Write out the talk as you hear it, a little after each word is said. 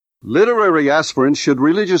Literary aspirants should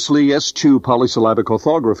religiously eschew polysyllabic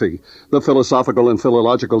orthography. The philosophical and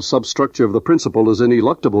philological substructure of the principle is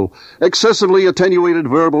ineluctable. Excessively attenuated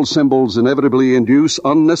verbal symbols inevitably induce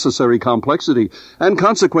unnecessary complexity and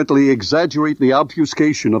consequently exaggerate the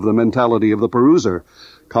obfuscation of the mentality of the peruser.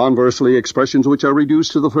 Conversely, expressions which are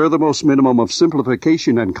reduced to the furthermost minimum of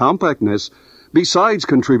simplification and compactness, besides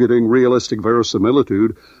contributing realistic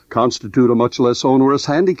verisimilitude, constitute a much less onerous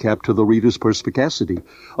handicap to the reader's perspicacity.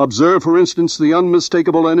 Observe, for instance, the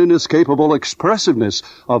unmistakable and inescapable expressiveness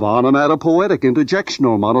of onomatopoetic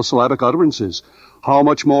interjectional monosyllabic utterances. How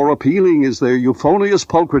much more appealing is their euphonious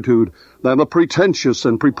pulchritude than the pretentious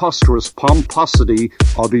and preposterous pomposity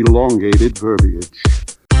of elongated verbiage.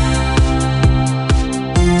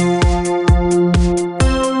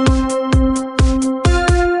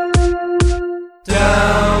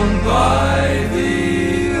 Down by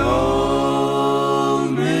the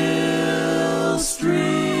old mill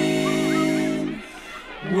stream,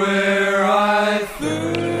 where I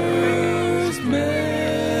first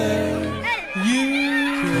met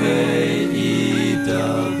you, K-E-W-B.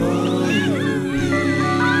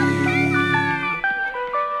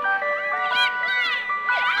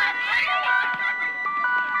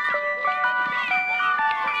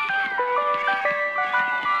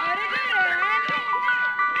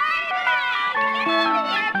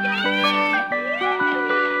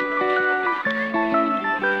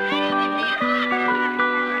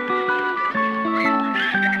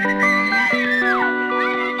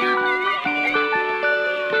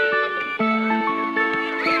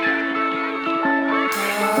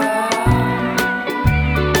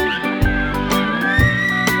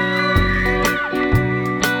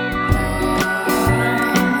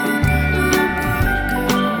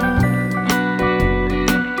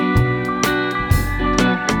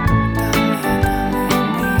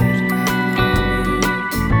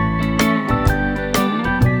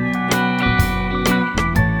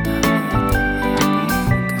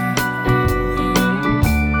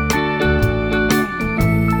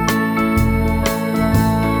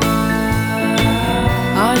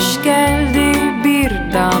 Aşk geldi bir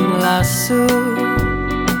damla su,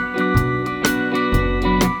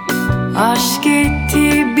 aşk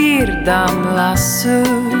gitti bir damla su.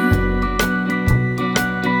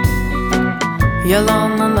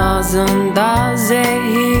 Yalanın ağzında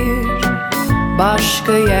zehir,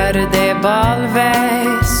 başka yerde bal ve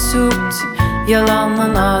süt.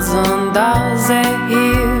 Yalanın ağzında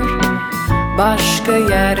zehir, başka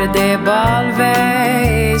yerde bal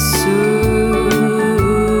ve süt.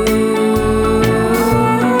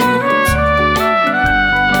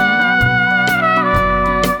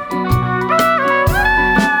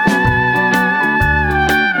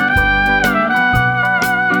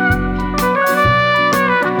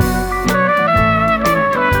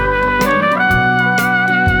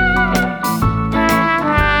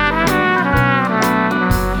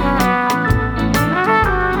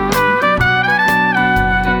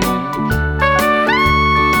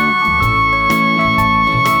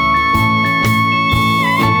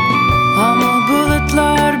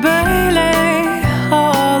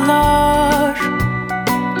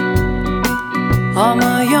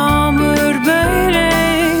 Ama yağmur böyle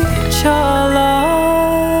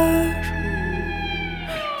çalar.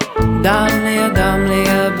 Damlaya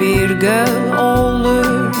damlaya bir göl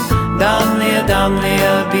olur, damlaya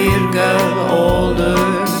damlaya bir göl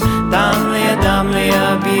olur. Damlaya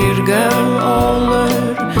damlaya bir göl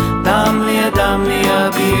olur, damlaya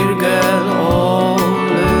damlaya bir göl olur.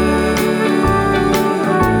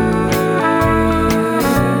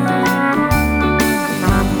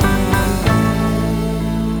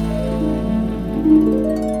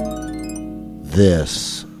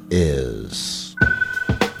 This is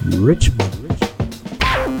Richmond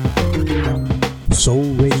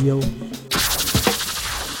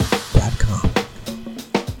SoulRadio.com.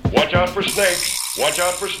 Watch out for snakes. Watch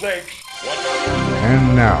out for snakes. Watch out for snakes.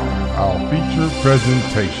 And now, our feature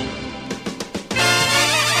presentation.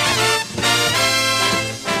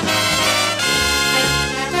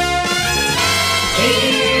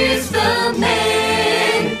 Here's the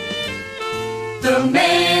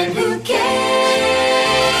man who cares,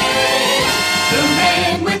 the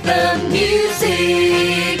man with the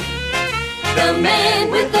music, the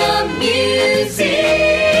man with the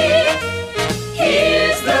music.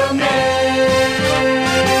 Here's the man.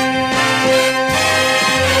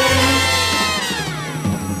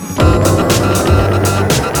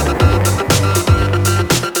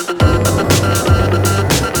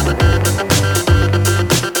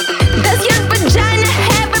 Does your vagina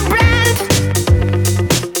have a brand?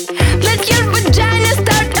 Let your vagina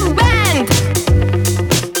start a band.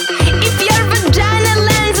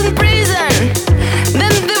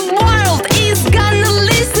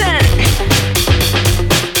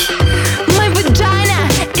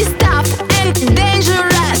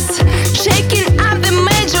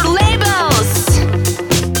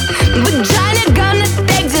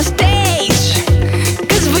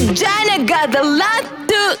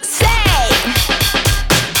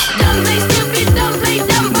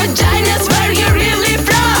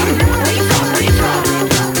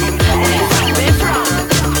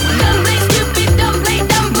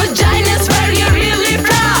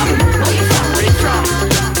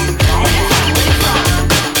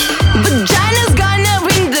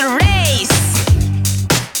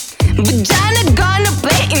 Vagina gonna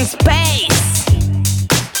play in space.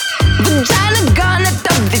 Vagina gonna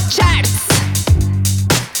top the charts.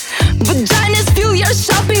 Vaginas fill your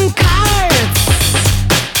shopping carts.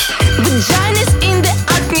 Vaginas in the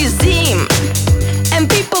art museum, and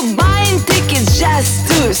people buying tickets just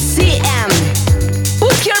to see them.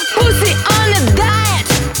 Put your pussy on a diet,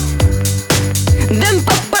 then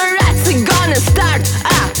paparazzi gonna start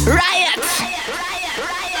a riot.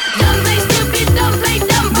 Don't play stupid, don't play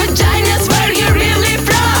dumb. Vaginas, where you really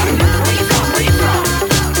from? Where you from? Where you from?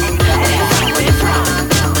 Where you from?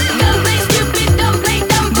 Don't play stupid, don't play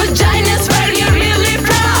dumb. Vaginas, where you really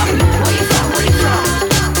from? Where you from? Where you from?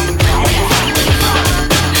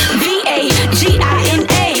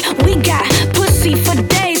 VAGINA, we got pussy for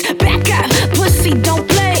days. Back up, pussy don't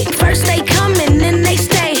play. First they come and then they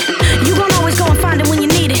stay. You gon' always go and find it when you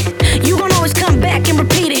need it. You gon' always come back and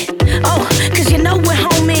repeat it. Oh, cause you know what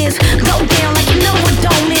home is. Go down like you know what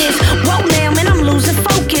dome is. Whoa now, man, I'm losing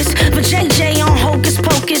focus. But JJ on hocus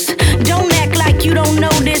pocus. Don't act like you don't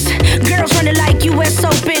know this. Girls running like US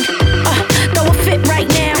Open. Throw a fit right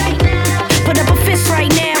now. Put up a fist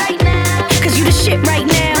right now. Cause you the shit right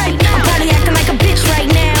now. I'm probably acting like a bitch right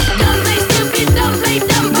now. Don't play stupid, don't play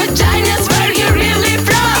dumb. Vaginas, where you really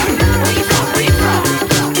from? Where you from? Where you from?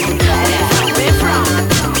 Where you from?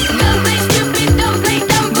 Don't play stupid, don't play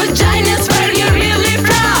dumb. Vaginas, where you really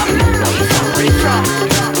from? Where you from? Where you from?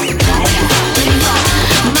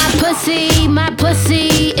 My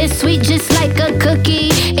pussy is sweet just like a cookie.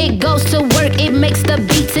 It goes to work, it makes the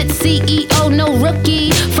beats. It's CEO, no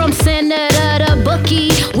rookie. From senator to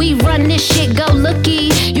bookie, we run this shit, go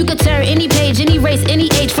looky. You could turn any page, any race, any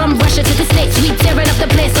age. From Russia to the States, we tearing up the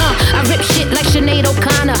place. I rip shit like Sinead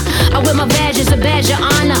O'Connor. I wear my badge as a badge of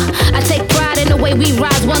honor. I take pride in the way we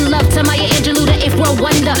rise. One love to Maya Angelou, the if world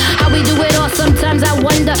wonder. How we do it all, sometimes I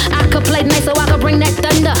wonder. I could play nice so I could bring that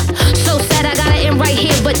thunder. So sad I gotta end right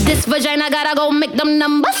here, but this vagina gotta go make them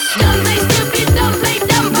numbers. Don't play stupid, don't play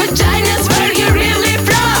dumb. Vaginas, where you really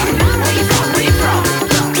from? Where you from? Where you from?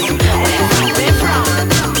 Where you from?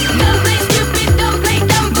 Don't play stupid, don't play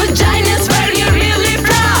dumb. Vaginas, where you really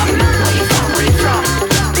from? Where you from? Where you from?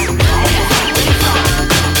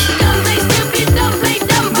 Don't play stupid, don't play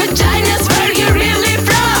dumb. Vaginas, where you really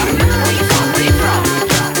from? Where you from? Where you from?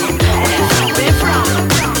 Where you from?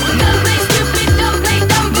 Don't play stupid, don't play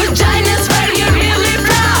dumb. Vaginas, where you really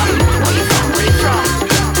from? Where you from? Where you from?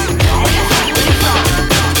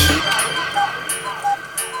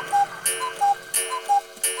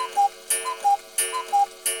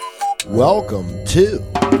 Welcome to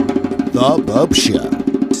The Bopst Show.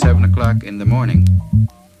 7 o'clock in the morning.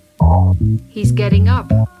 He's getting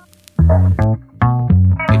up.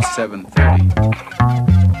 It's 7:30.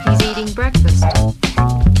 He's eating breakfast.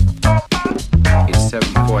 It's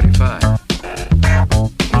 7:45.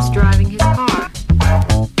 He's driving his car.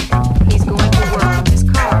 He's going to work in his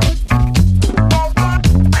car.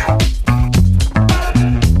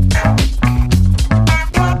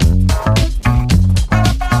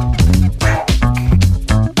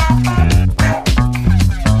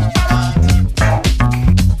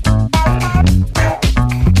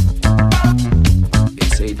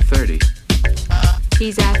 It's 8:30.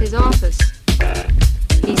 He's at his office.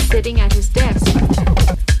 He's sitting at his desk.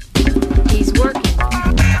 He's working.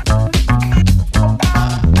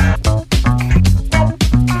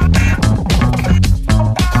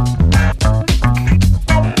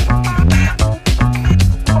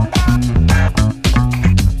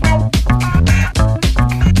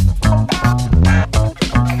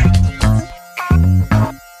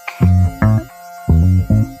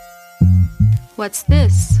 What's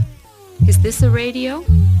this? Is this a radio?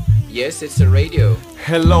 Yes, it's a radio.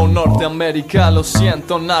 Hello Norteamérica, lo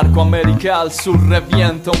siento, Narcoamérica al sur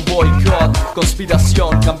revienta un boicot,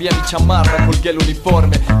 conspiración, cambié mi chamarra, colgué el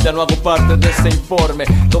uniforme, ya no hago parte de este informe,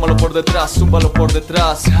 tómalo por detrás, zúmbalo por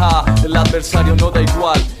detrás, el adversario no da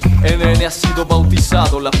igual, NN ha sido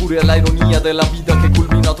bautizado, la furia, la ironía de la vida que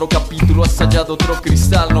culmina otro capítulo, ha estallado otro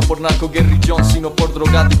cristal, no por narcoguerrillón, sino por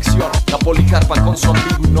drogadicción, la policarpa con su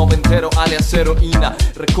amigo noventero, alias heroína,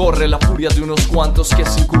 recorre la furia de unos cuantos que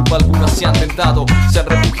sin culpa alguna se han tentado, se han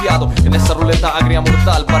refugiado en esa ruleta agria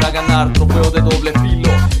mortal para ganar trofeo de doble filo.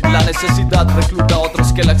 La necesidad recluta a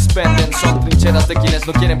otros que la expenden, son trincheras de quienes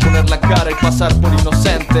no quieren poner la cara y pasar por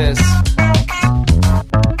inocentes.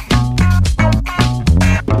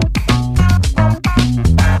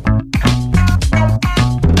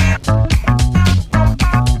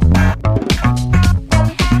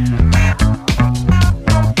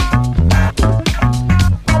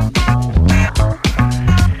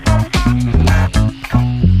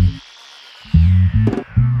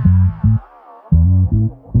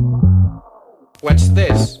 What's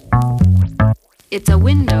this? It's a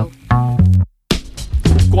window.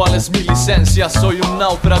 ¿Cuál es mi licencia? Soy un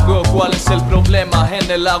náufrago. ¿Cuál es el problema? En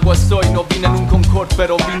el agua estoy. No vine en un Concorde,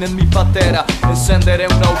 pero vine en mi patera. Encenderé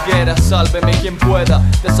una hoguera, sálveme quien pueda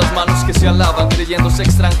de esas manos que se alaban creyéndose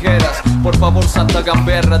extranjeras. Por favor, Santa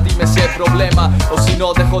Gamberra, dime si hay problema. O si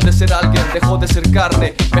no, dejo de ser alguien, dejo de ser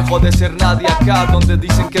carne. Mejor de ser nadie acá donde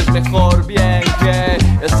dicen que es mejor. Bien que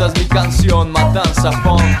esta es mi canción, Matanza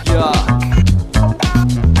Punk, yeah.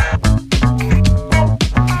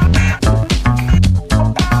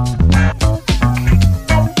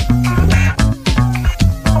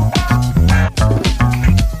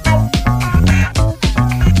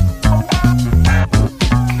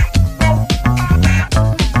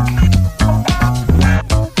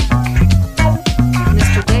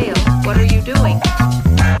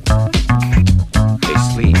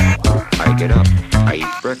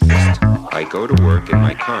 I go to work in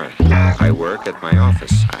my car. I work at my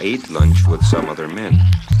office. I eat lunch with some other men.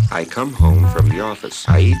 I come home from the office.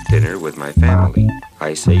 I eat dinner with my family.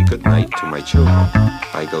 I say goodnight to my children.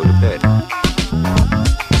 I go to bed.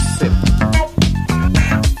 Sip.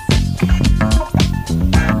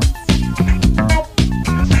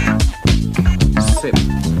 Sip.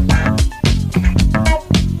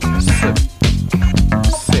 Sip.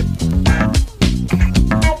 Sip.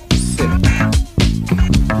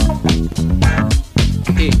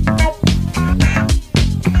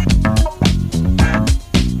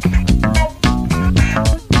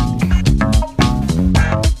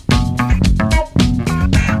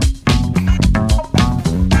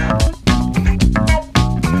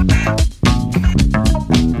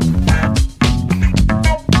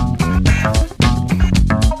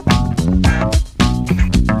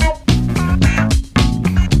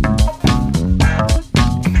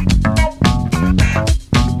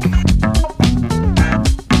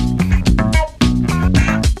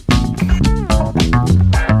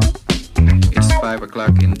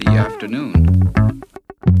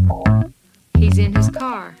 He's in his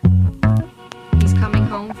car. He's coming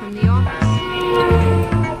home from the office.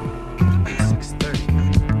 It's 6:30.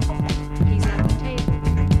 He's at the table.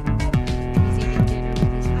 He's eating dinner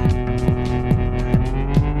with his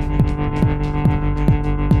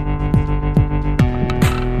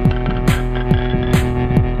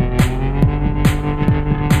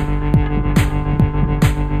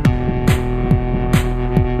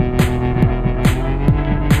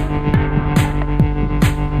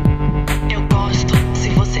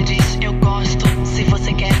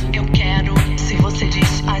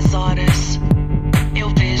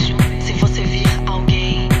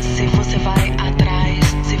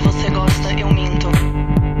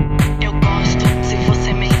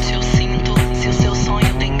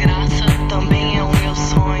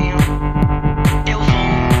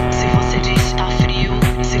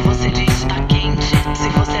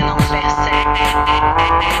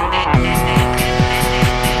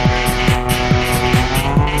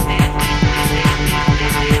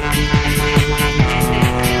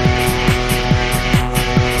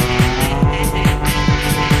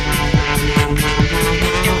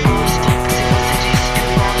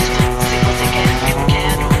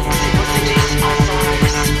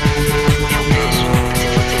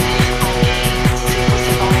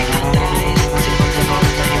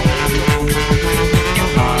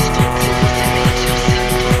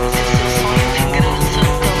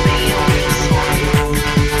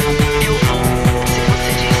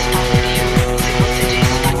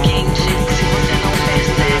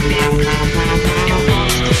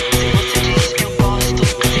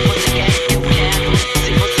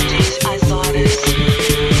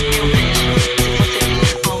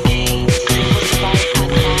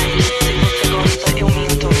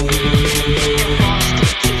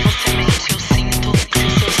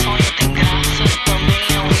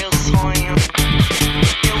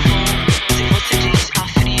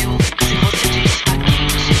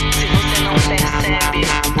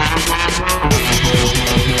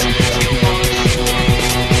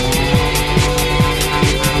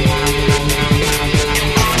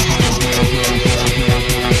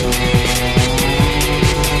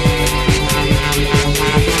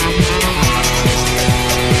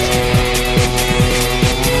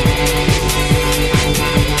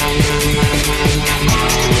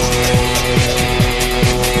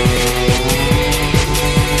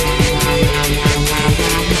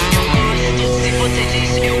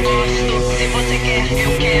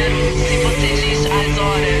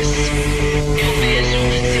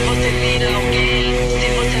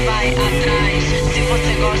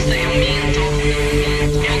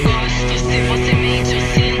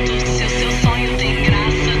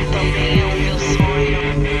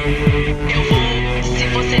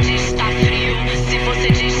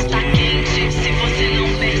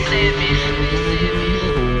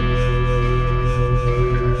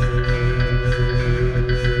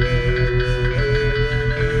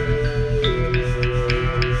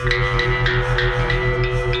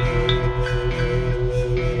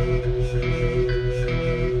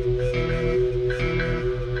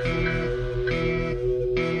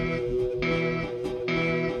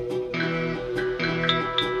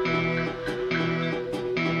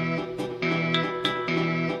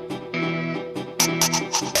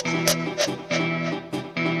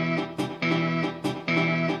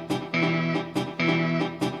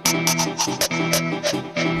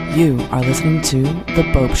You are listening to The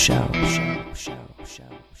Bopst Show.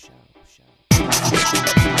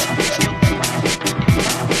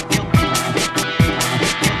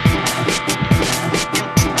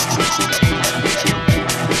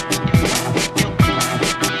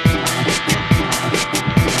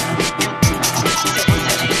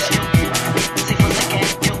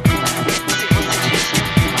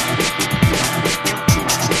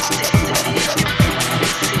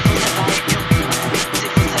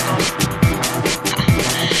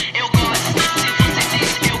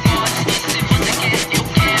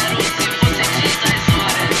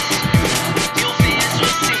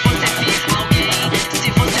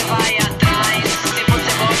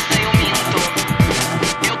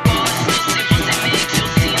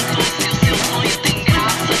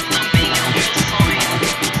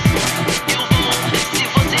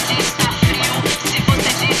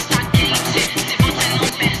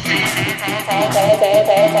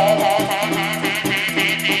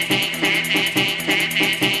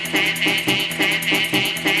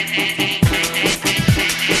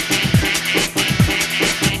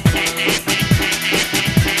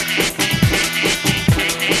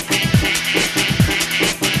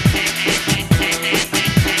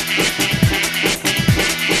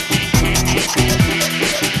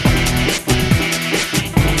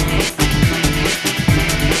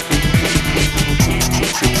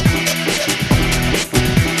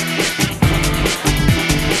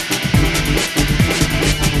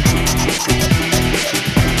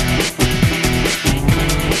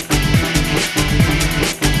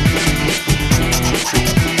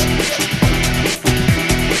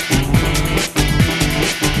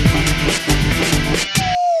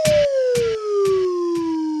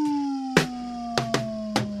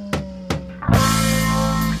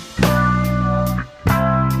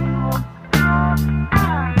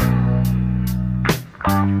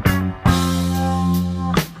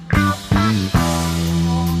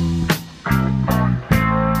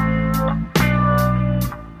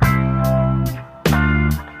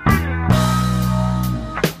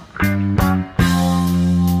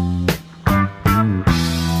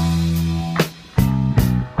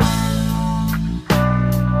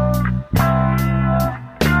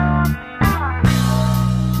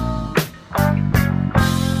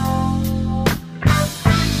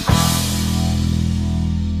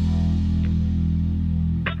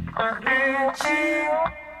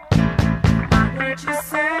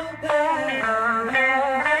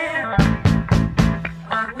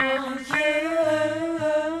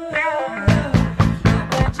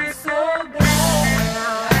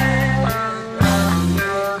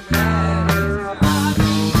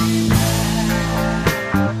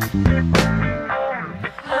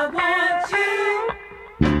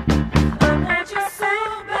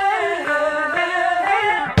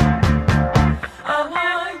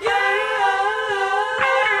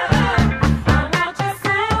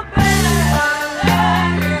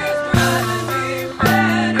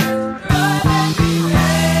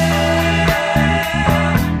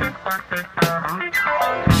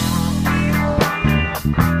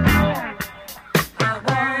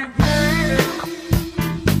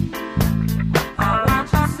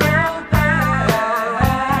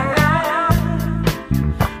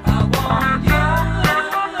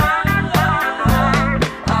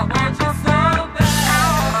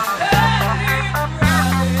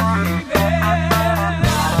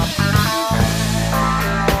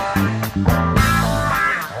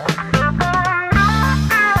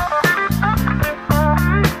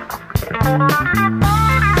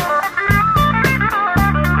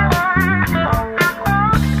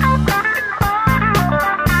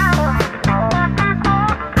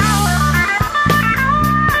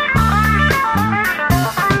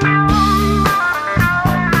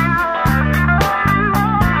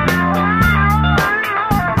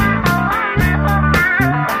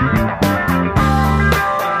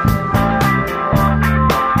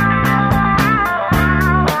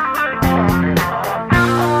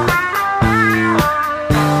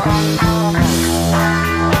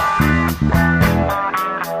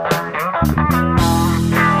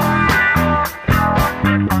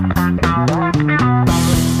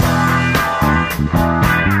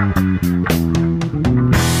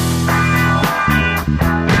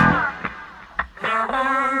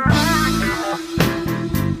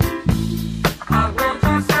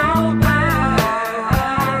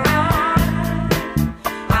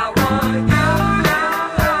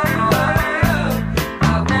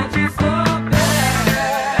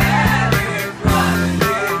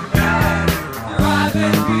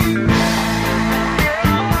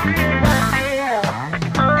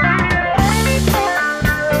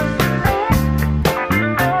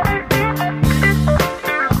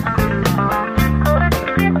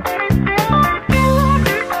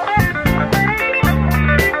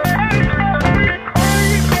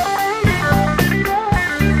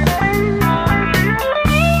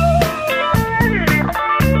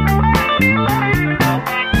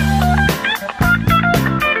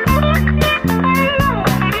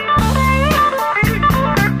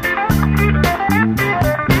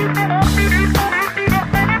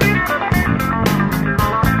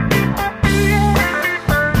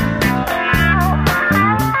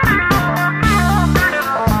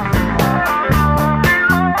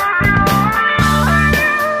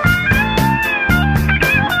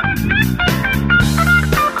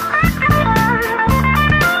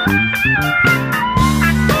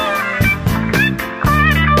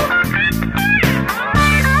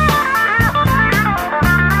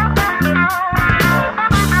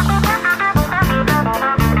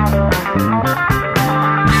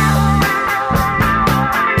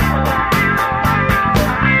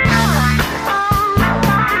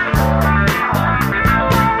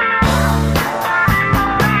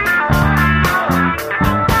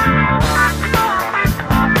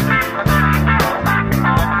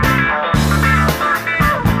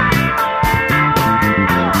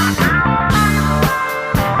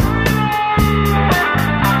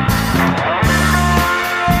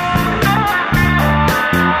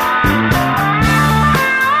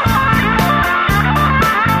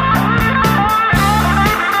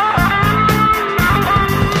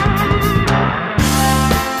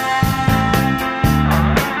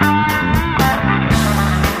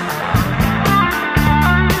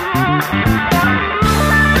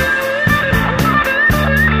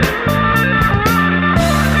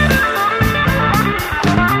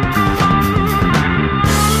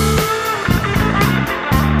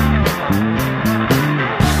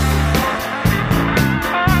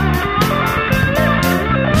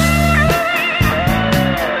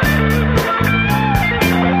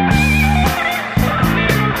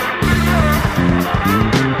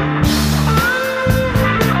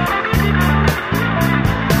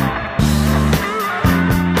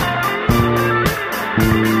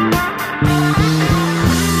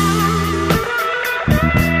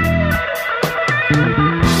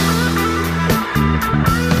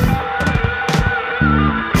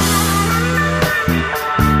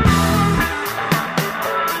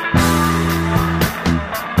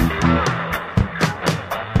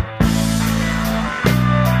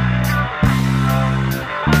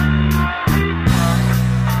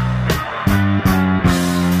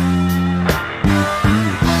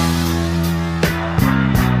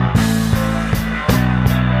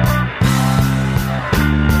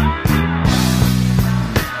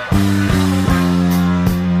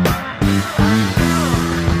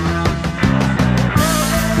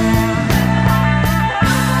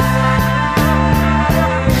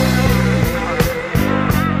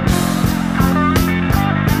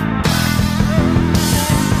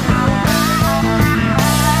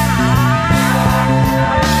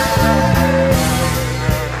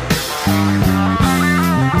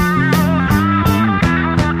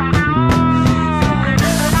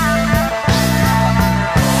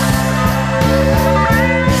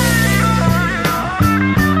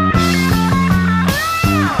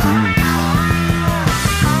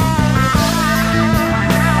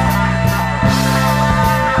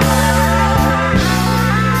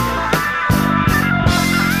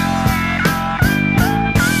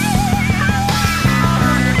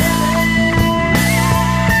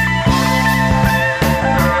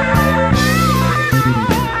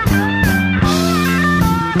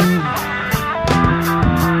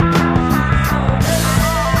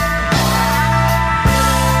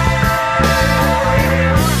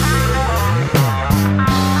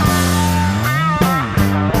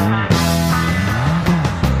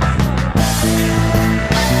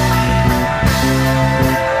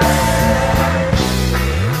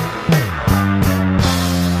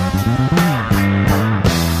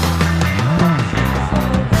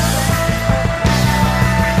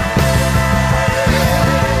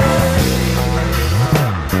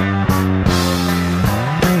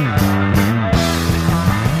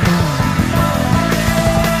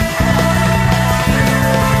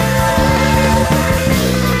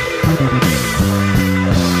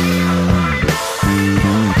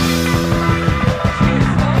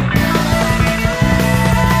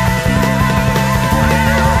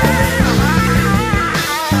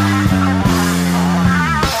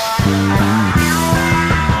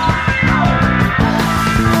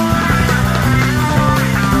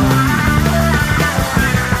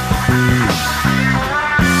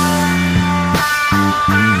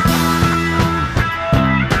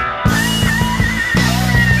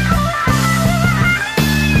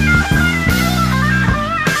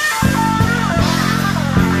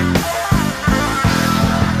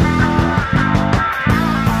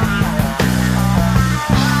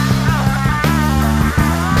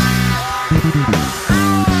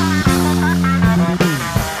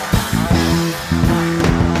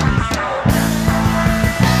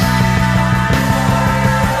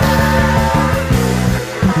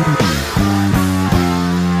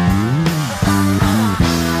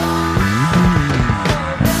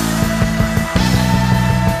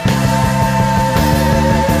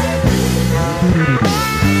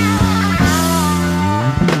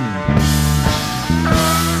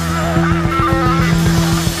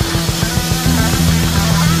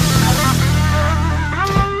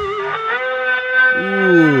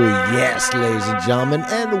 gentlemen,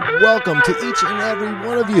 and welcome to each and every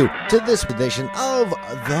one of you to this edition of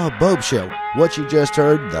The Bopst Show. What you just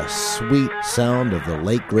heard, the sweet sound of the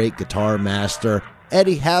late great guitar master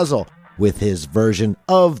Eddie Hazel with his version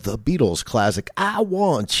of the Beatles classic, I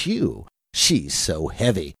Want You. She's so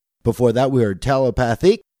heavy. Before that, we heard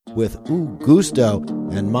Telepathique with U Gusto,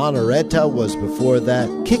 and Monoretta was before that,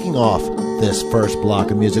 kicking off this first block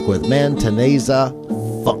of music with Mantaneza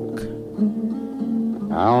Funk.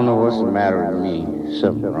 I don't know what's the matter with me,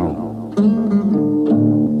 something wrong.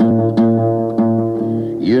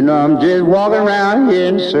 You know I'm just walking around here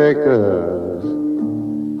in circles.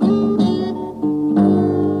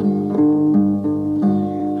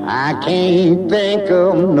 I can't think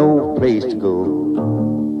of no place to go.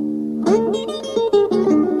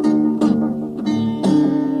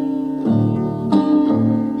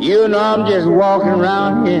 You know I'm just walking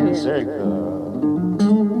around here in circles.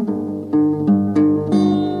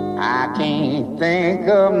 I can't think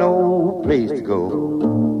of no place to go.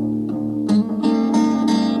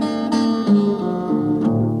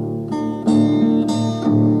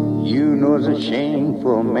 You know it's a shame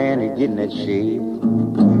for a man to get in that shape.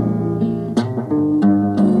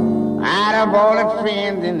 Out of all the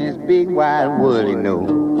friends in this big wide world, you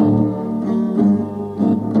know.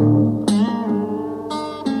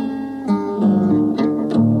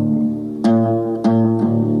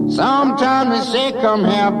 Sometimes they say, come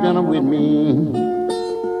have dinner with me.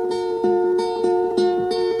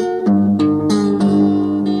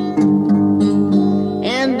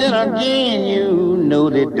 And then again, you know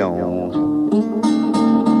they don't.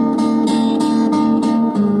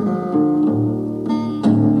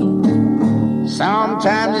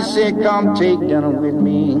 Sometimes they say, come take dinner with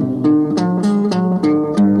me.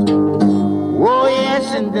 Oh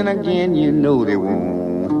yes, and then again, you know they won't.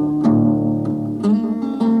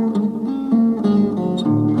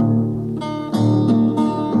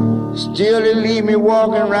 Still they leave me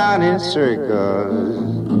walking around in circles,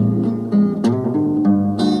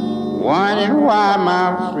 wondering why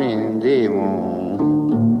my friends they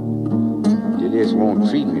just won't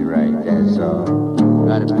treat me right, that's all.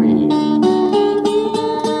 Not a me.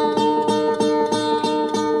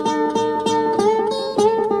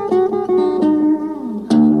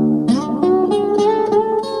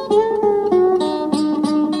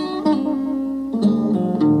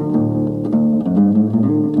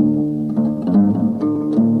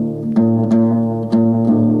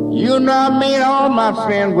 I made all my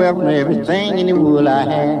friends welcome everything in the world I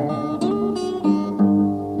had.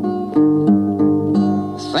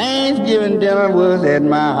 Thanksgiving dinner was at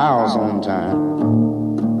my house on time.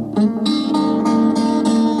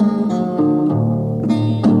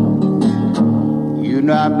 You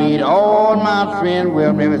know I made all my friends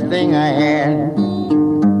welcome everything I had.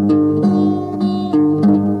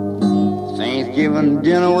 Thanksgiving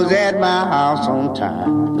dinner was at my house on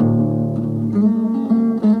time.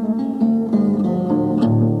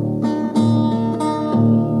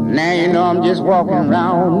 Now you know I'm just walking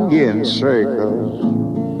around getting circles.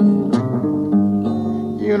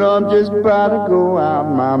 You know I'm just about to go out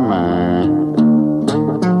of my mind.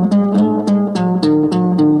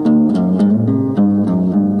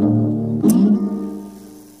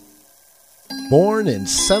 Born in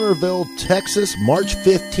Centerville, Texas, March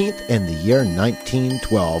 15th in the year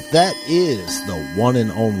 1912. That is the one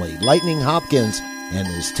and only Lightning Hopkins and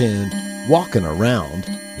his tune, Walking Around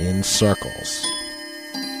in Circles.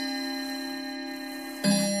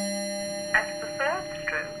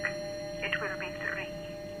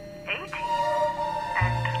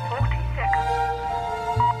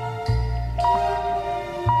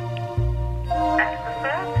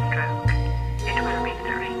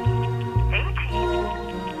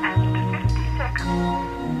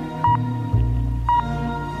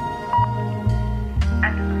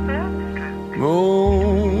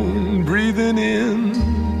 Moon breathing in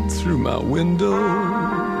through my window.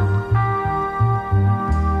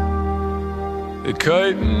 The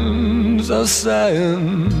curtains are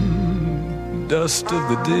sighing, dust of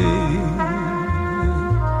the day.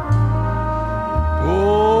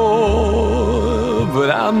 Oh,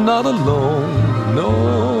 but I'm not alone, no,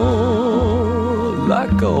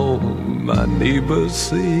 like all my neighbors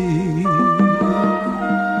say.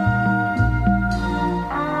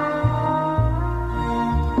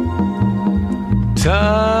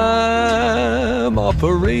 Time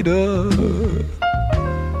operator,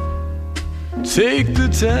 take the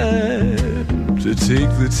time to take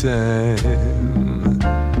the time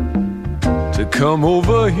to come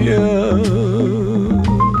over here.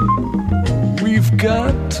 We've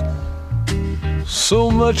got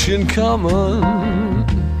so much in common,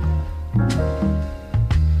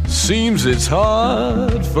 Seems it's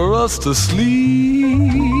hard for us to sleep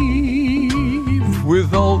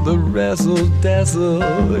with all the razzle-dazzle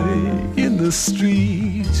in the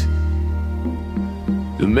street.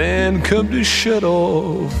 The man come to shut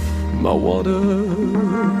off my water,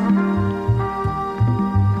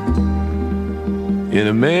 and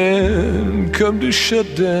a man come to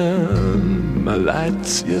shut down my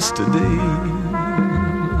lights yesterday.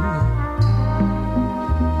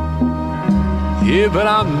 Yeah, but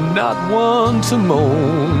I'm not one to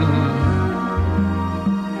moan.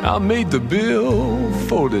 I made the bill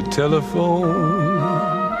for the telephone.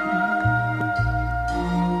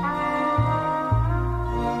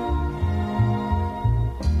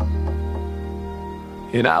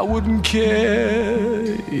 And I wouldn't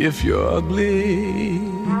care if you're ugly,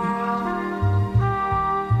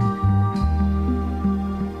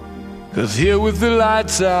 'cause here with the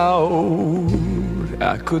lights out,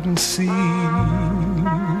 I couldn't see.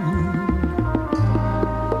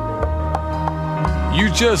 You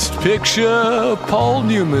just picture Paul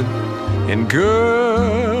Newman, and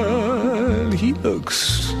girl, he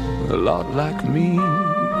looks a lot like me.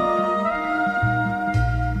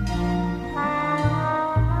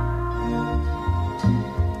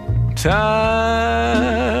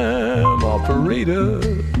 Time operator,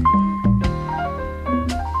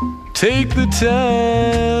 take the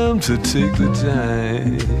time to take the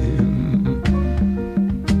time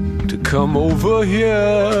to come over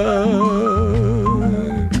here,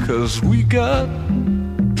 'cause we got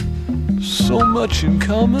so much in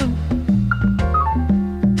common.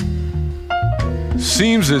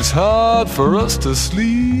 Seems it's hard for us to sleep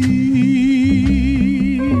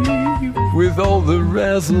with all the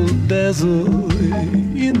razzle-dazzle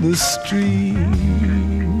in the street.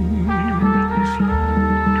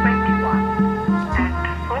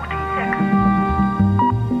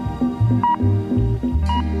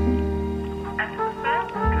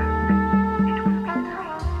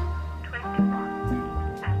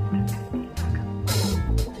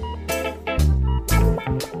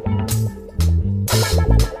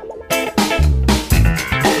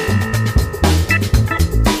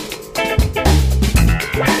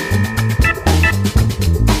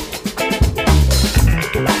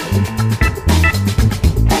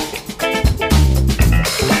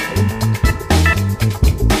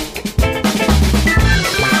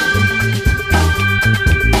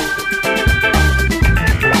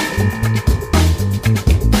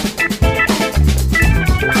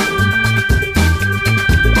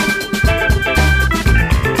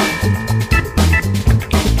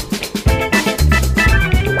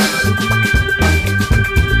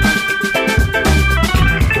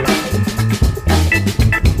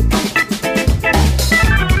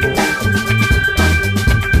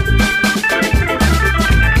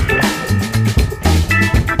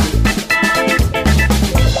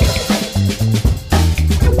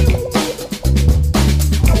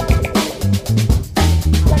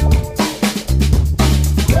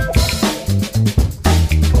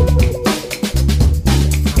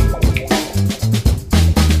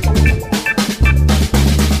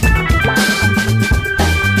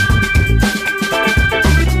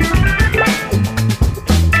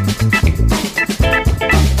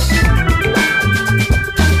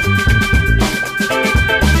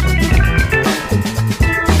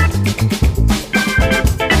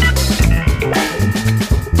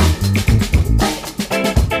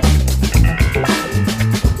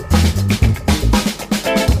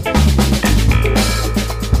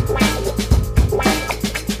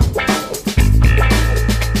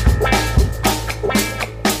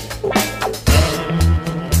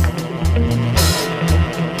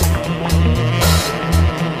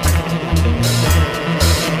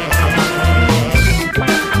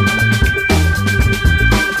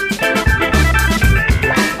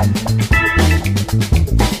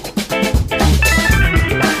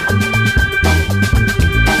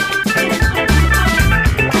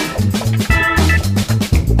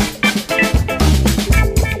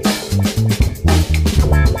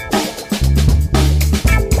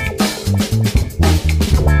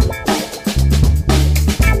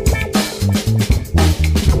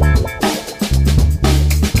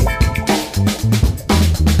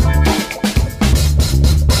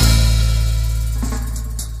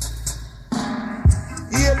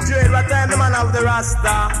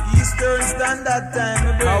 Rasta, Eastern Standard Time.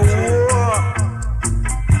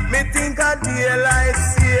 Me think a daylight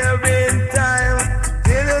saving time.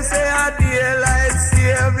 Till you say a daylight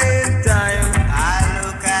saving time. I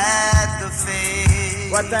look at the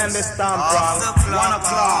face. What time they stamp from? 1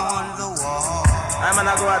 o'clock. On the wall. I'm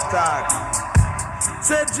gonna go attack.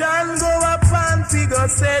 Say John go up and he go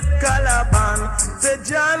set Calaban. Say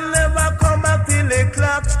John never come back till the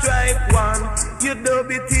clock strike one. You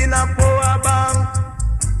dub it in a power bank,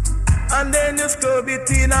 and then you scrub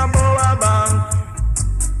it in a power bank.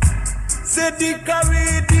 Say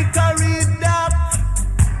Dickory that,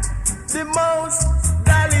 the mouse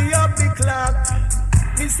dolly up the clock.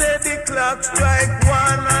 He said the clock strike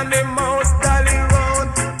one and the mouse dolly round.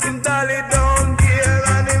 Him dolly down there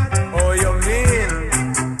and him, oh you mean?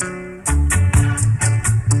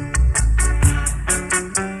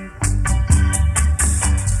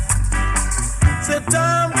 Say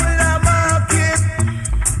Tom will a market,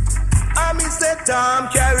 and me say Tom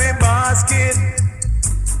carry basket.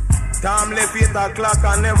 Tom left 8 o'clock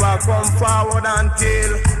and never come forward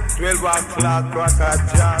until 12 o'clock, crack a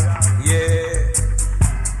jack, yeah.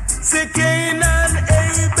 Say Cain and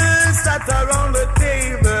Abel sat around the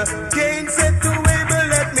table. Cain said to Abel,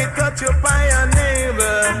 let me touch your by your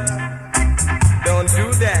neighbor. Don't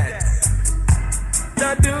do that.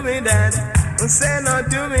 Don't do me that. Say not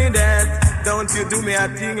do me that. Don't you do me a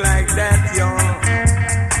thing like that, yo.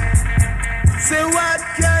 Say what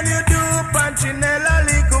can you do, Punchinella,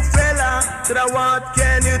 little fella? Say what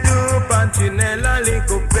can you do, Punchinella,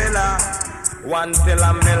 little fella? One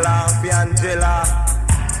telamella for Angela,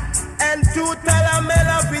 and 2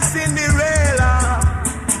 talamella for Cinderella.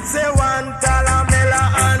 Say 1 talamella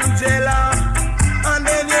Angela, and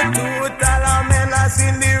then you 2 talamella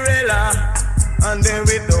Cinderella, and then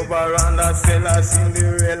we dub around the cellar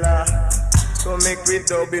Cinderella. So make we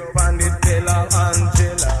dub it pan the teller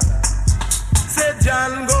Angela. Say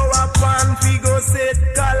John go up and we go set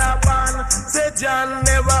Calaban. Say John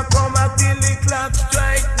never come up till the clock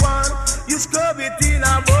strike one. You scrub it in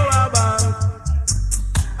a boa bank,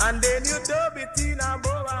 and then you dub it in a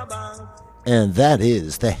boa bank. And that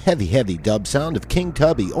is the heavy dub sound of King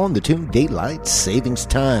Tubby on the tune Daylight Savings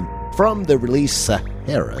Time. From the release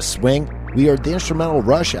Sahara Swing, we heard the instrumental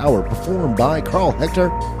Rush Hour performed by Carl Hector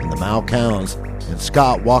and the Malcounts. And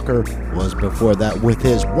Scott Walker was before that with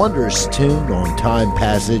his wondrous tune on Time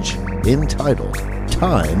Passage entitled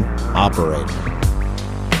Time Operator.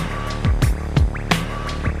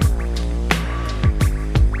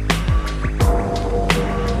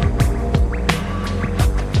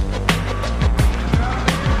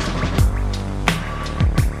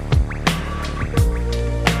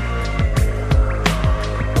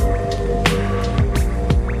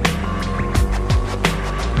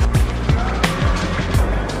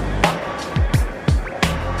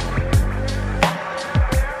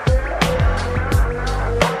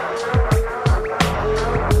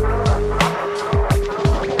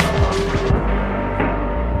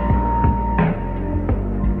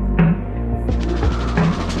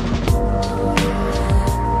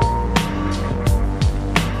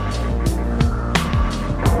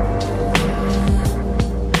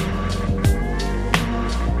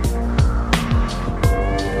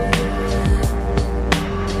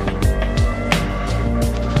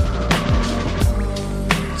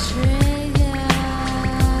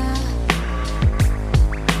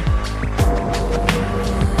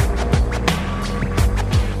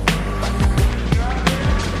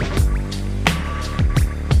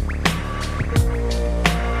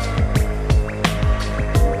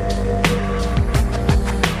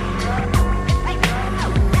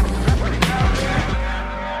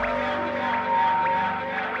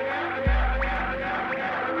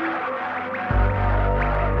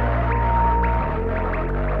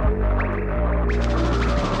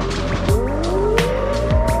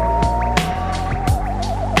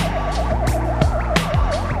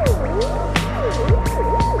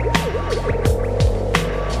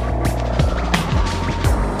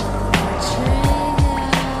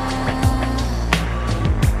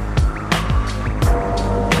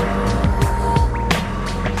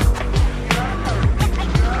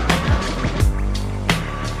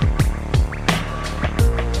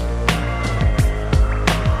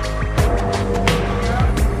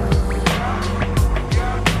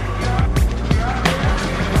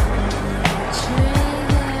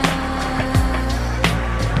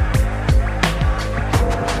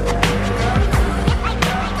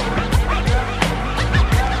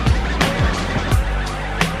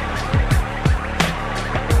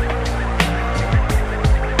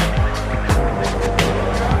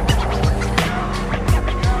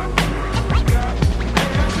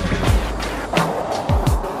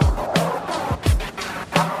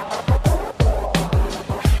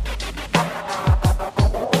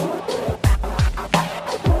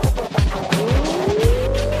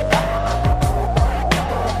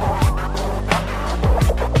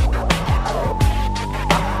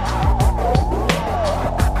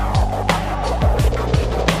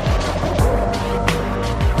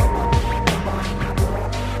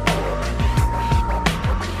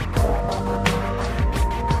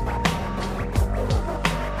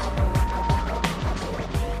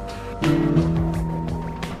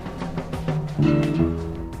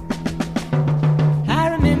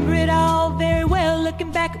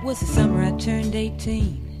 back, it was the summer I turned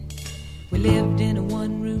 18. We lived in a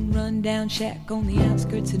one-room, run-down shack on the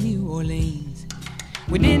outskirts of New Orleans.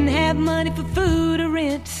 We didn't have money for food or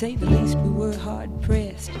rent, to say the least we were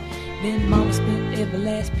hard-pressed. Then Mama spent every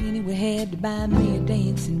last penny we had to buy me a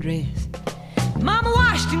dancing dress. Mama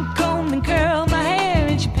washed and combed and curled my hair,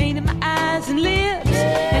 and she painted my eyes and lips.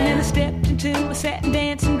 And then I stepped into my satin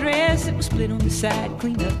dancing dress. It was split on the side,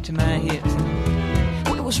 clean up to my hips.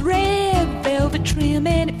 Well, it was red velvet trim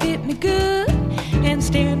and it fit me good. And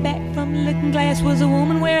staring back from the looking glass was a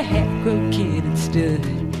woman where a half-grown kid had stood.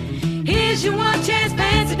 Here's your one chance,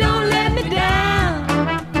 fancy, don't let me down.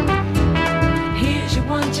 Here's your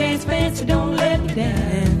one chance, fancy, don't let me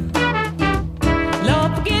down.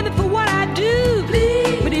 Lord, forgive me for what I do,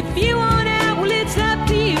 please. But if you want out, well, it's up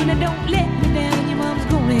to you. Now don't let me down, your mama's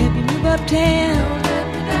gonna help you move uptown. Don't let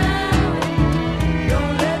me down,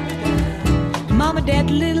 don't let me down. Mama dabbed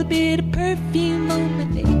a little bit of perfume on my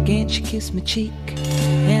neck, and she kissed my cheek.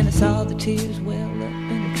 And I saw the tears well up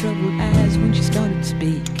in her troubled eyes when she started to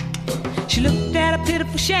speak. She looked at a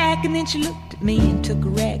pitiful shack, and then she looked at me and took a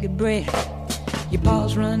ragged breath. Your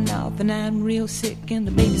paws run off, and I'm real sick, and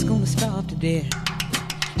the baby's gonna starve to death.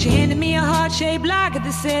 She handed me a heart-shaped locket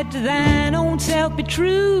that said, to thine own self be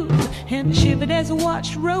true. And I shivered as I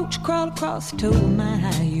watched a roach crawl across the toe of my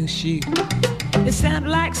high-heel shoe. It sounded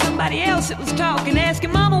like somebody else that was talking,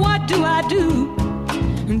 asking, Mama, what do I do?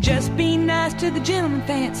 And just be nice to the gentleman,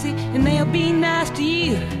 Fancy, and they'll be nice to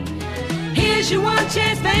you. Here's your one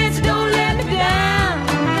chance, Fancy, don't let me down.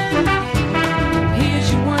 Here's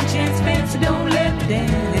your one chance, Fancy, don't let me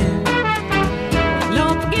down.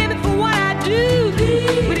 Lord, forgive me for what I do,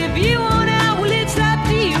 but if you want out, well, it's up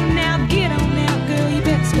to you. Now get on now, girl, you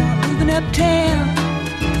better start moving uptown.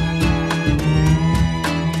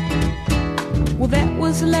 Well, that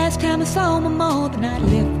was the last time I saw my ma, the night I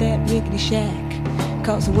left that rickety shack.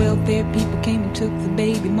 'Cause the welfare people came and took the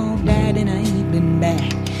baby, Mom died, and I ain't been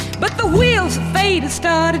back. But the wheels of fate had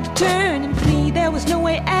started to turn, and for me there was no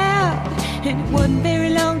way out. And it wasn't very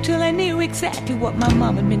long till I knew exactly what my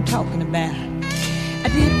mom had been talking about. I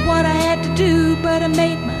did what I had to do, but I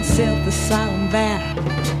made myself a solemn vow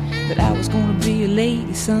that I was gonna be a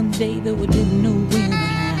lady someday, though I didn't know when or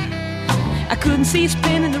how. I couldn't see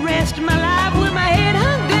spending the rest of my life with my head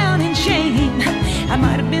hung down in shame. I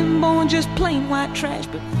might have been born just plain white trash,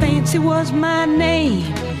 but Fancy was my name.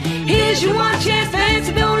 Here's your one chance,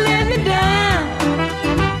 Fancy, don't let me down.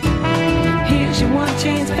 Here's your one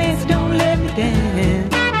chance, Fancy, don't let me down.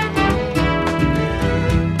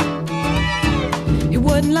 It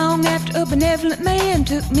wasn't long after a benevolent man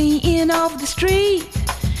took me in off the street.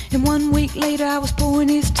 And 1 week later I was pouring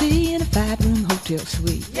his tea in a 5-room hotel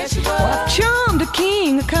suite. Yes, you were. Well, I charmed a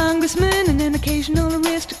king, a congressman, and an occasional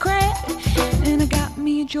aristocrat. And I got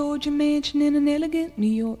me a Georgia mansion in an elegant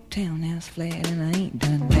New York townhouse flat. And I ain't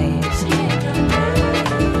done bad.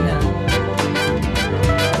 No.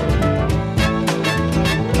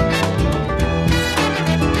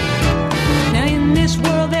 Now in this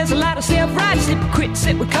world there's a lot of self-righteous hypocrites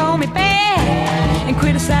that would call me bad and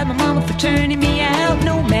criticize my mama for turning me out,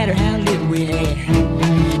 no matter how little we had.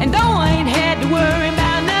 And though I ain't had to worry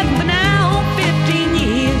about nothing but now 15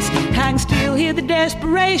 years, I can still hear the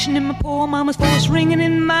desperation in my poor mama's voice ringing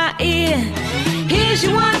in my ear. Here's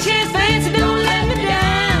your one chance, Fancy, don't let me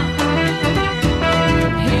down.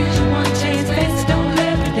 Here's your one chance, Fancy, don't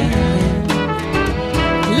let me down.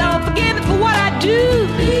 Lord, forgive me for what I do,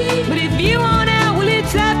 but if you want out, well,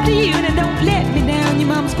 it's up to you. Now don't let me down, your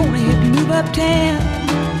mama's gonna help you move uptown.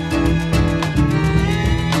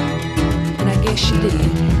 And I guess she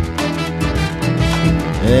did.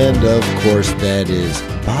 And of course, that is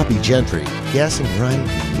Bobby Gentry guessing right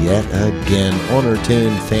yet again on her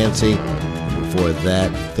tune Fancy. Before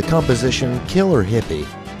that, the composition Killer Hippie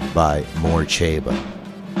by More Chaba.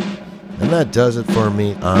 And that does it for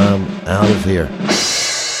me. I'm out of here.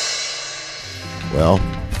 Well,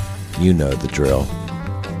 you know the drill.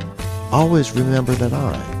 Always remember that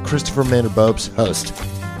I, Christopher Maynard Bopst, host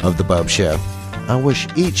of The Bopst Show, I wish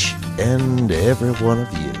each and every one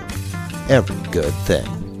of you every good thing.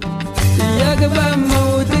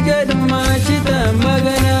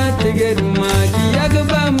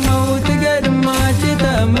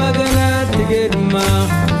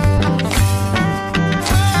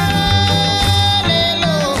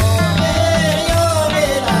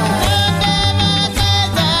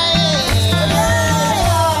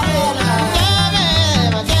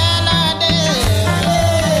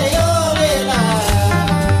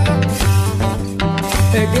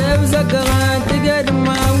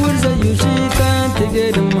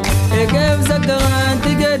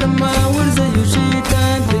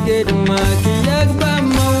 Get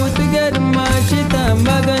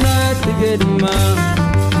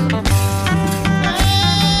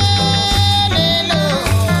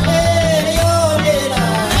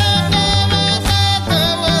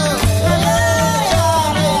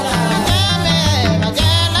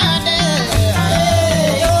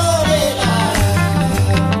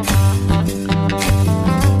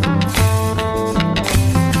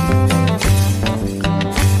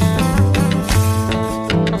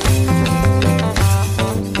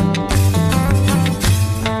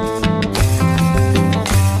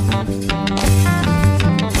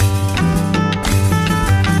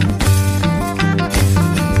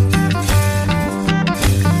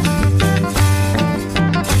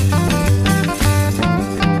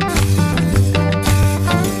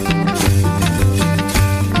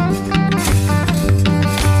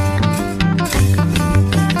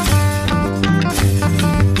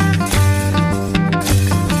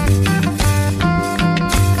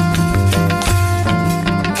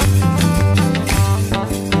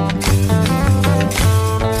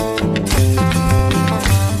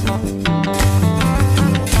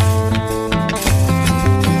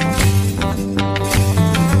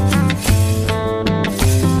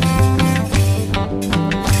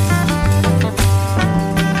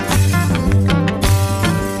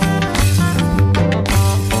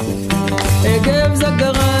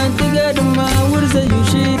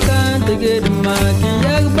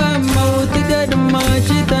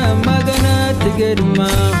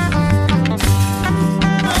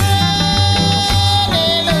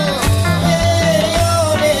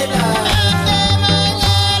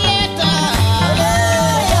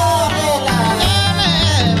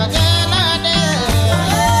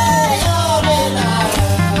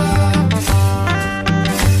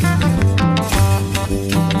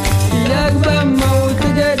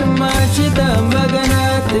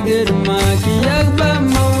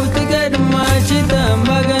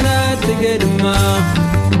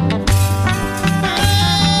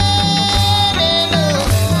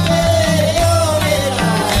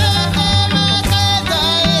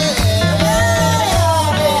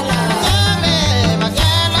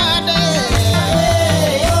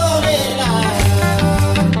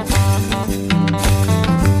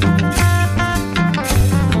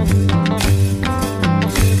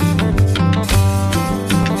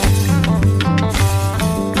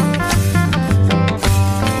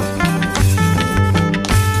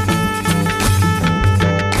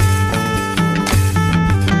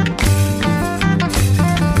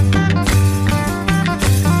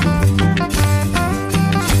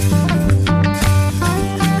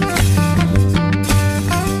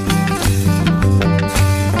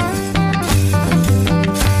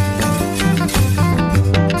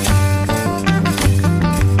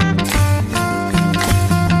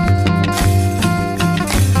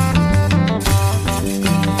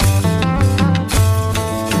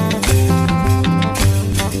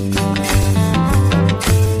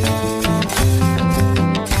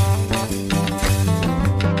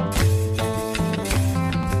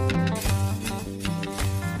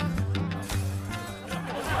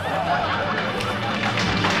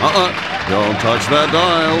Don't touch that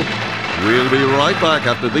dial. We'll be right back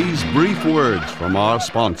after these brief words from our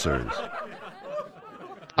sponsors.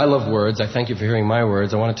 I love words. I thank you for hearing my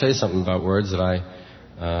words. I want to tell you something about words that I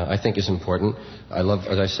think is important. I love,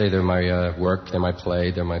 as I say, they're my work, they're my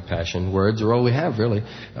play, they're my passion. Words are all we have, really.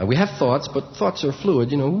 We have thoughts, but thoughts are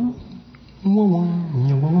fluid, you know.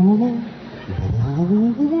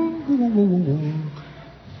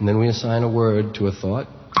 And then we assign a word to a thought,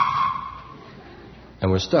 and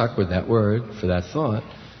we're stuck with that word for that thought.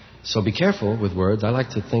 So be careful with words. I like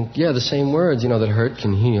to think, the same words, that hurt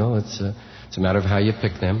can heal. It's a matter of how you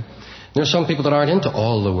pick them. There are some people that aren't into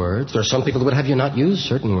all the words. There are some people that would have you not use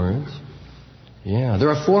certain words. Yeah, there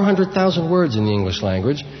are 400,000 words in the English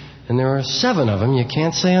language, and there are 7 of them you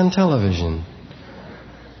can't say on television.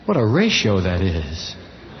 What a ratio that is.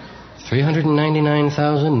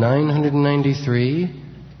 399,993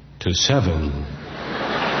 to 7.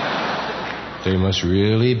 They must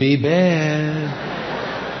really be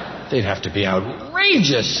bad. They'd have to be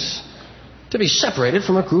outrageous to be separated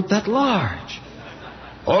from a group that large.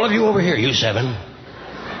 All of you over here, you 7.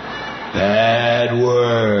 Bad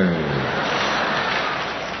word.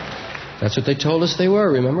 That's what they told us they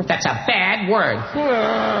were, remember? That's a bad word.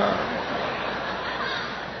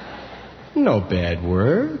 No bad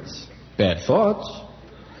words. Bad thoughts.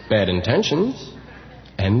 Bad intentions.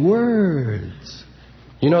 And words.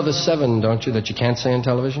 You know the 7, don't you, that you can't say on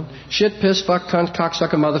television? Shit, piss, fuck, cunt,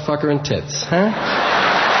 cocksucker, motherfucker, and tits, huh?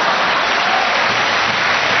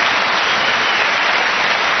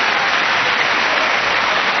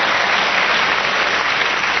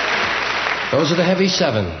 Those are the heavy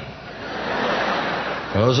 7.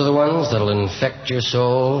 Those are the ones that'll infect your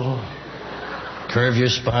soul, curve your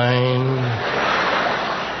spine,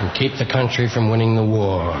 and keep the country from winning the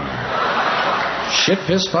war. Shit,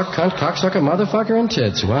 piss, fuck, cunt, cocksucker, motherfucker, and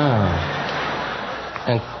tits. Wow.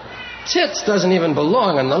 And tits doesn't even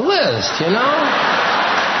belong on the list, you know?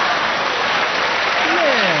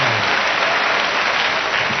 Yeah.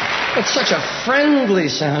 It's such a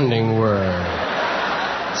friendly-sounding word.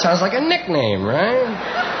 Sounds like a nickname, right?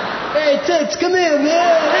 Hey, tits, come here,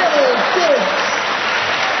 man. Hey, tits.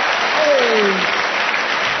 Hey.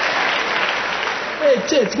 Hey,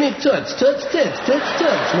 tits, meet toots. Toots, tits, tits,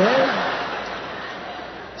 toots, man.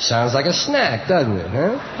 Sounds like a snack, doesn't it,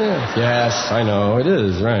 huh? Yeah. Yes, I know, it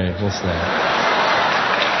is, right, a snack.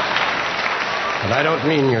 But I don't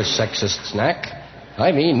mean your sexist snack.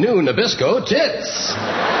 I mean new Nabisco tits.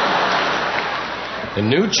 The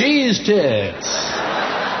new cheese tits.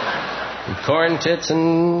 And corn tits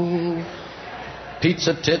and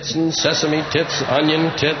pizza tits and sesame tits,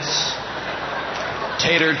 onion tits,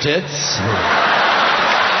 tater tits.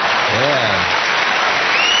 Yeah.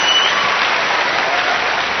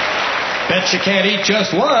 Bet you can't eat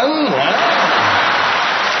just one.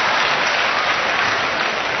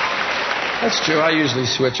 That's true. I usually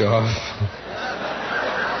switch off.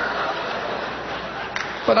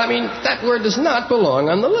 But I mean, that word does not belong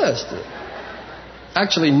on the list.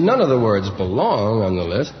 Actually, none of the words belong on the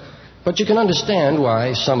list, but you can understand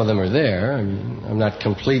why some of them are there. I mean, I'm not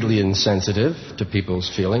completely insensitive to people's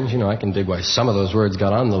feelings. You know, I can dig why some of those words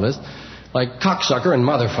got on the list. Like cocksucker and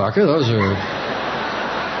motherfucker, those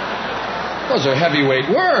are heavyweight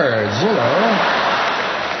words, you know.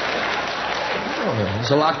 Oh,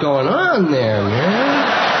 there's a lot going on there,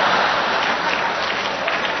 man.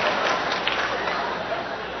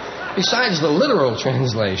 Besides the literal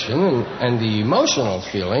translation and the emotional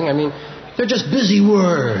feeling, I mean, they're just busy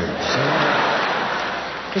words.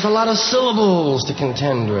 There's a lot of syllables to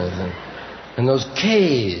contend with. And those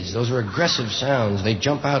K's, those are aggressive sounds. They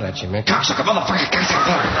jump out at you, man. Cocksucker, motherfucker,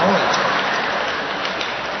 cocksucker.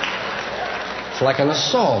 It's like an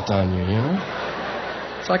assault on you, you know?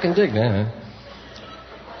 So I can dig that.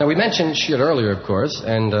 Now, we mentioned shit earlier, of course,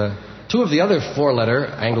 and two of the other 4-letter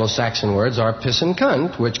Anglo-Saxon words are piss and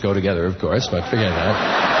cunt, which go together, of course, but forget that.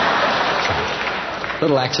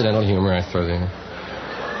 Little accidental humor I throw there.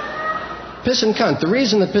 Piss and cunt. The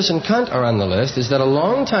reason that piss and cunt are on the list is that a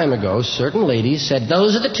long time ago, certain ladies said,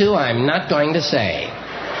 those are the two I'm not going to say.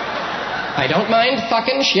 I don't mind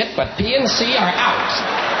fucking shit, but P and C are out.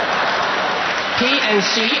 P and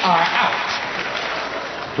C are out.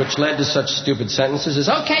 Which led to such stupid sentences as,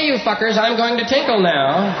 okay, you fuckers, I'm going to tinkle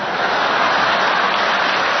now.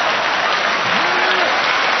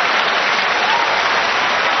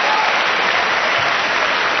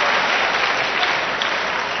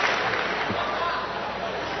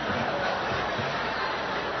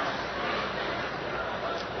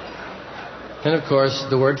 And, of course,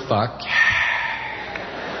 the word fuck.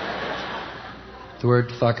 The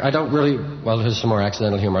word fuck. I don't really... Well, here's some more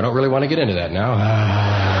accidental humor. I don't really want to get into that now.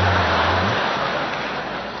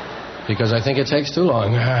 Because I think it takes too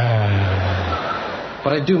long.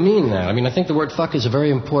 But I do mean that. I mean, I think the word fuck is a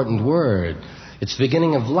very important word. It's the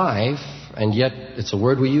beginning of life, and yet it's a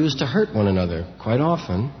word we use to hurt one another quite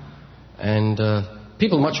often. And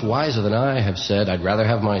people much wiser than I have said, I'd rather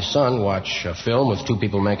have my son watch a film with two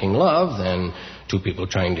people making love than two people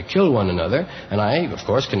trying to kill one another. And I, of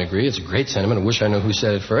course, can agree. It's a great sentiment. I wish I knew who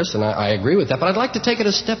said it first, and I agree with that. But I'd like to take it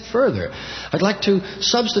a step further. I'd like to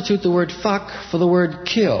substitute the word fuck for the word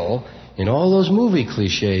kill in all those movie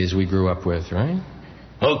cliches we grew up with, right?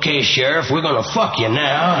 Okay, Sheriff, we're gonna fuck you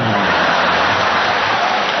now.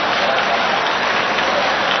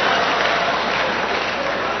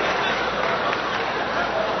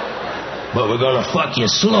 But we're gonna fuck you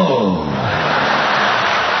slow.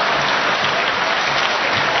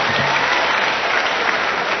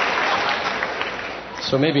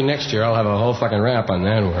 So maybe next year I'll have a whole fucking rap on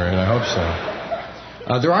that word. I hope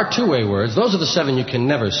so. There are two-way words. Those are the 7 you can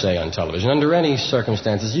never say on television. Under any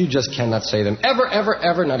circumstances, you just cannot say them. Ever, ever,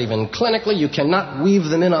 ever, not even clinically. You cannot weave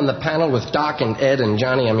them in on the panel with Doc and Ed and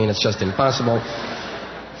Johnny. I mean, it's just impossible.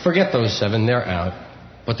 Forget those 7. They're out.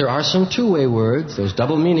 But there are some two-way words, those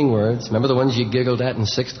double-meaning words. Remember the ones you giggled at in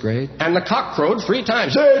 6th grade? And the cock crowed 3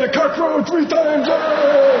 times. Hey, the cock crowed 3 times.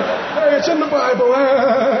 Hey, it's in the Bible.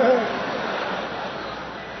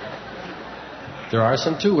 There are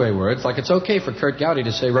some two-way words, like it's okay for Kurt Gowdy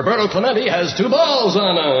to say, Roberto Clemente has 2 balls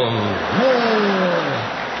on him.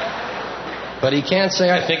 But he can't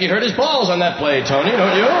say, I think he hurt his balls on that play, Tony,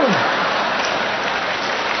 don't you?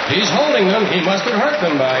 He's holding them. He must have hurt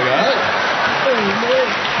them, by God.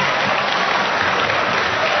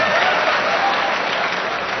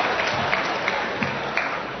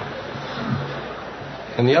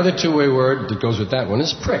 And the other two-way word that goes with that one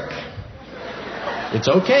is prick. It's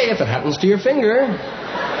okay if it happens to your finger.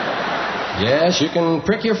 Yes, you can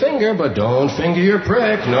prick your finger, but don't finger your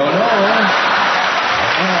prick. No, no.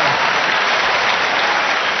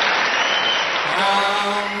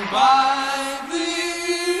 Down by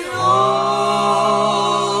the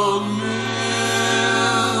old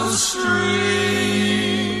mill stream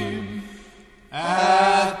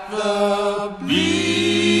at the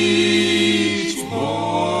Beach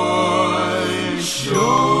Boys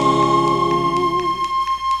show,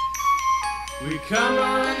 we come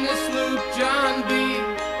on this loop, John B.,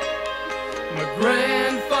 my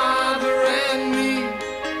grandfather and me,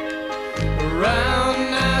 around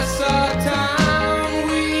Nassau town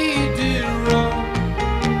we did roam,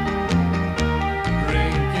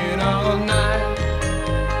 drinking all night,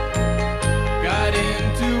 got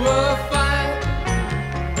into a fight.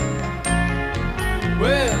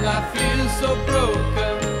 Well, I feel so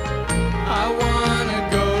broken, I wanna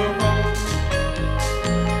go home.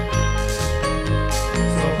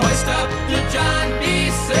 So hoist up the John B.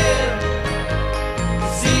 sail,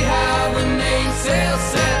 see how the mainsail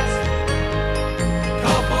sets.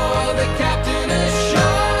 Call for the captain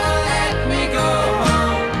ashore, let me go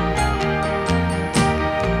home.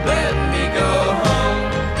 Let me go home.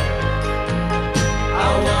 I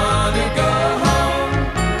wanna go home.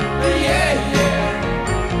 Yeah, yeah.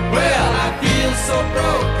 Well, I feel so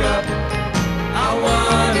broke up, I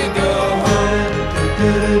wanna go home.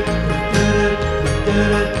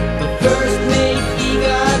 The first mate, he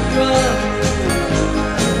got drunk,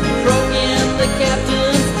 broke in the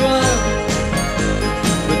captain's drum.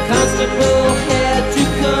 The constable had to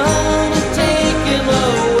come and take him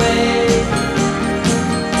away.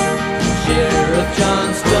 Sheriff John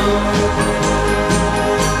Stone,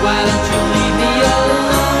 why don't you leave me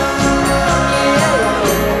alone? Yeah.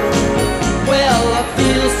 Well, I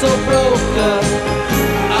feel so broke up,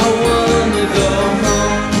 I wanna go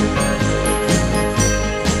home.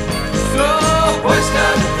 So hoist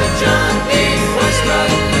up the John B., hoist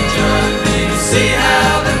up the John B. See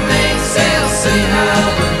how the mainsail, see how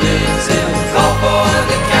the mainsail. Call for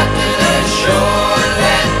the captain ashore,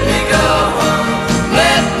 let me go home,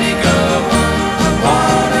 let me go home. I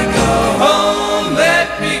wanna go home, let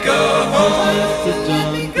me go home.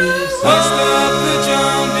 Hoist up the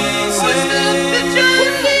John B., hoist up the John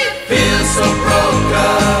B. Feel so broke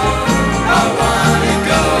up, I wanna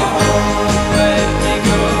go home, let me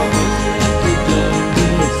go home.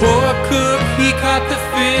 The poor cook, he caught the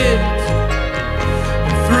fit,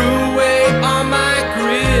 threw away all my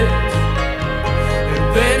grit, and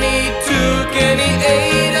then he took and he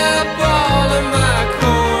ate up all of my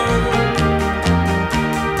corn.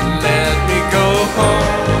 Let me go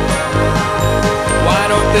home, why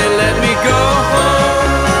don't they let me go home?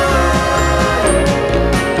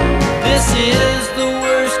 This is the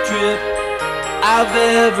worst trip I've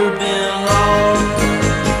ever been on.